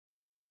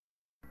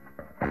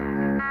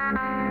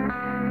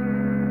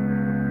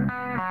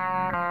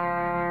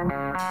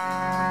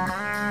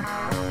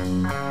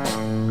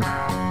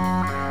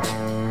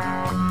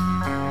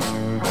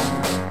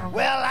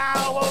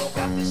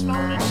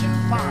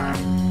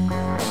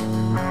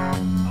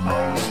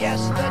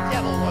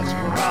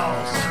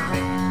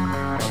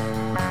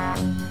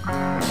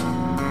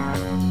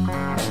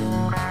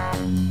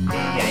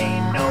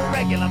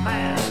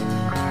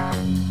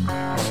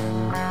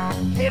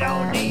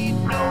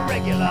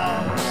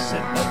regular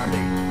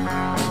sympathy.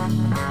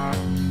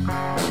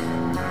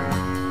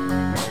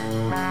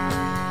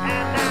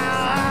 And now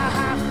I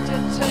have to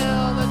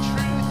tell the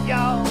truth,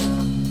 y'all,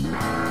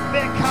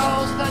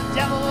 because the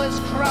devil is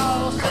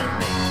crossing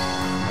me.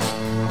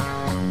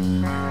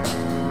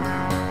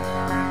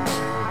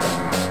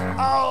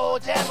 Oh,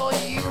 devil,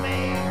 you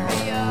may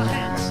be a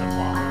handsome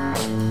one,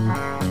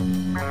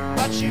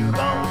 but you're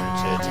going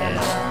to tell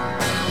lies.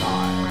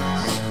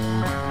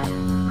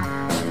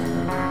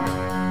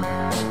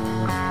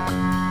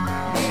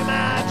 You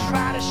might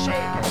try to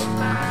shake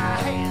my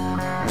hand,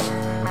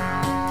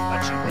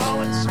 but you're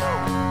blowing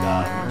smoke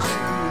up to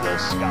the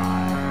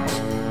sky.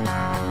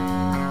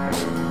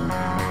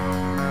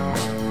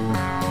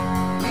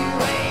 You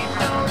ain't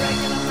no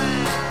regular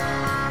man.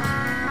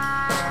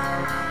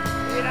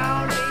 You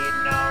don't need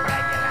no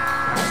regular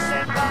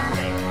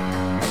sympathy.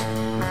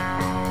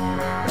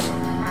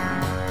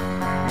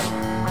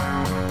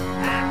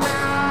 And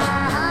now I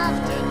have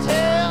to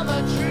tell the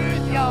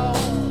truth, y'all,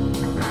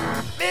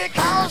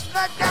 because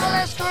the devil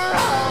is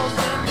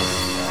crossing me.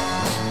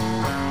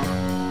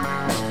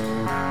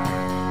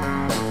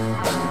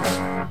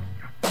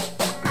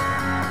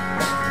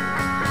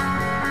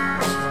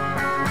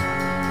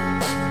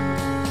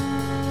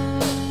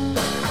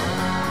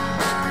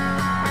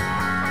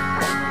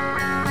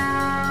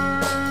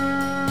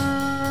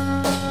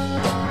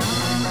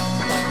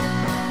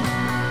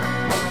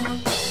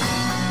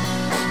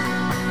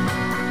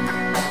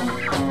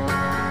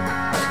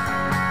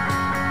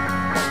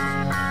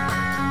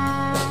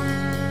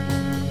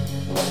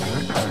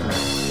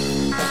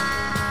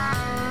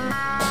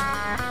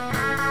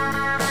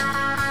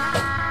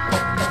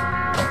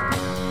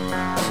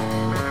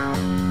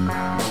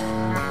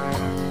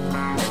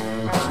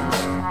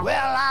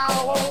 Well,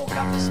 I woke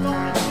up this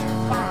morning to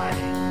find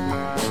it.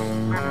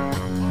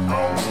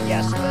 Oh,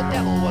 yes, the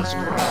devil was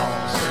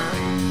crossing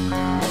me.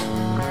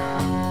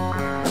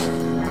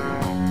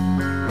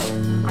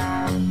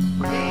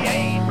 He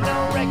ain't no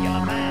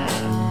regular man.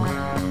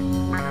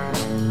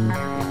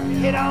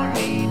 He don't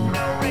need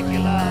no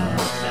regular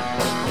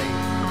sympathy.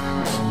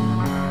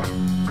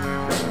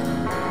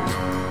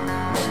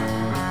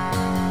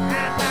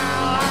 And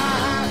now I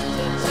have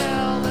to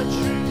tell the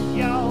truth,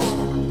 y'all,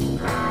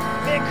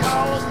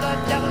 because the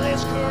devil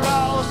is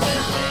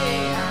crossing me.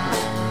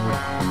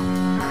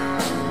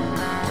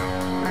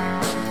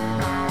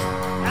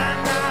 And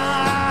now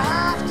I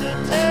have to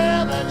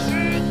tell the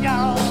truth,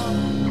 y'all,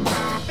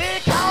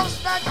 because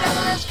the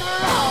devil is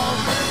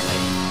crossing me.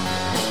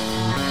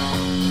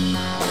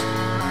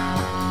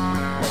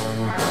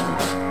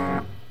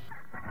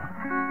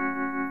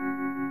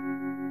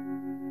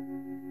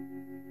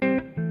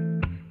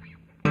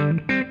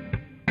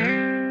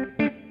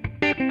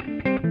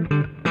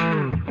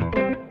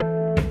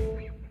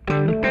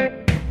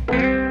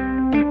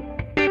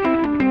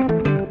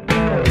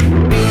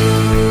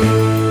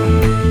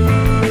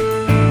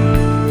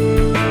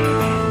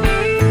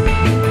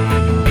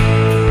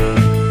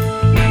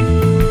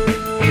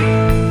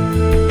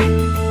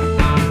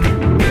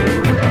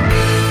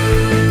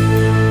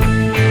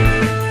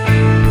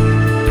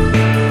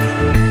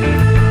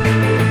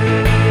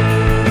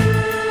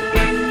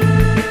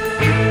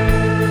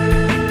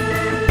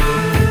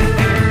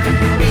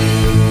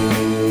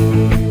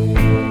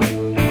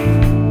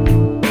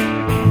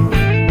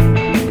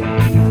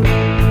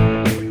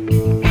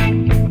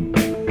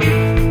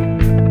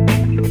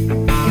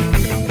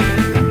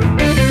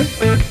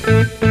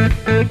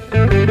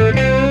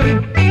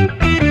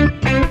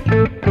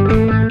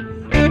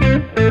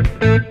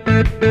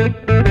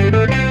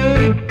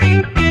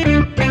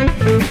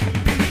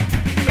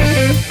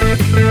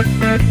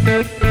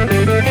 Thank you.